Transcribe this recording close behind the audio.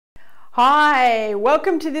Hi,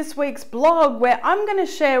 welcome to this week's blog where I'm going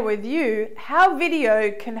to share with you how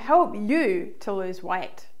video can help you to lose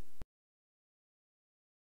weight.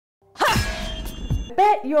 I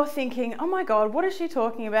bet you're thinking, oh my God, what is she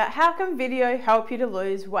talking about? How can video help you to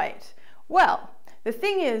lose weight? Well, the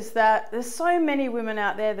thing is that there's so many women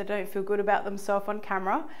out there that don't feel good about themselves on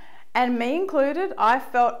camera, and me included. I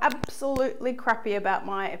felt absolutely crappy about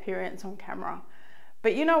my appearance on camera.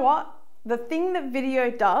 But you know what? The thing that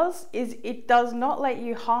video does is it does not let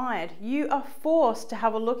you hide. You are forced to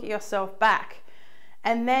have a look at yourself back.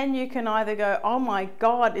 And then you can either go, oh my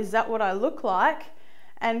God, is that what I look like?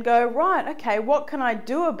 And go, right, okay, what can I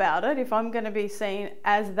do about it if I'm going to be seen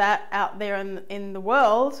as that out there in the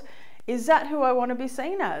world? Is that who I want to be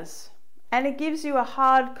seen as? And it gives you a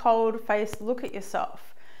hard, cold-faced look at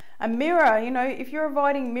yourself. A mirror, you know, if you're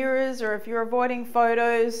avoiding mirrors or if you're avoiding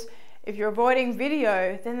photos, if you're avoiding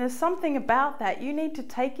video, then there's something about that. You need to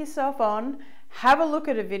take yourself on, have a look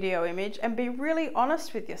at a video image and be really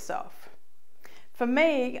honest with yourself. For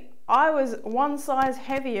me, I was one size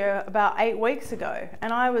heavier about 8 weeks ago,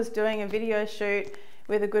 and I was doing a video shoot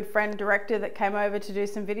with a good friend director that came over to do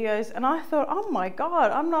some videos, and I thought, oh my God,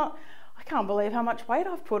 I can't believe how much weight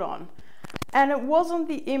I've put on. And it wasn't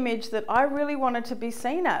the image that I really wanted to be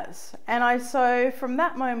seen as. And so from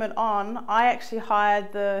that moment on, I actually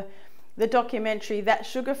hired the documentary That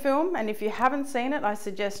Sugar Film, and if you haven't seen it, I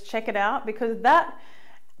suggest check it out, because that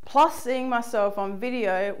plus seeing myself on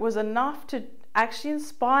video was enough to actually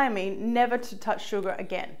inspire me never to touch sugar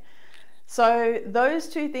again. So those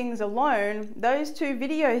two things alone, those two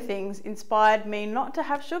video things inspired me not to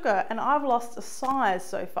have sugar, and I've lost a size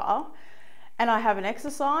so far, and I haven't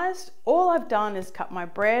exercised. All I've done is cut my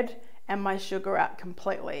bread and my sugar out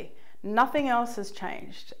completely. Nothing else has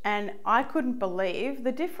changed, and I couldn't believe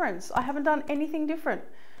the difference. I haven't done anything different,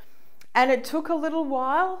 and it took a little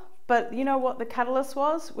while, but you know what the catalyst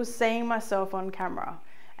was seeing myself on camera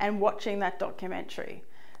and watching that documentary.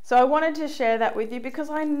 So I wanted to share that with you because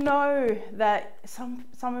I know that some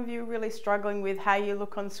of you are really struggling with how you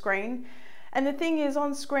look on screen. And the thing is,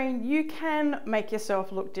 on screen you can make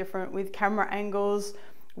yourself look different with camera angles,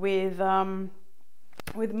 with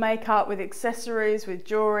makeup, with accessories, with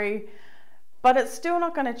jewelry, but it's still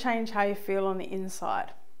not going to change how you feel on the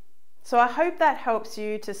inside. So I hope that helps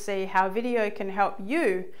you to see how video can help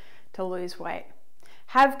you to lose weight.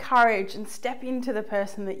 Have courage and step into the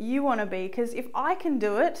person that you want to be, because if I can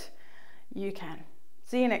do it, you can.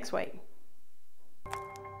 See you next week.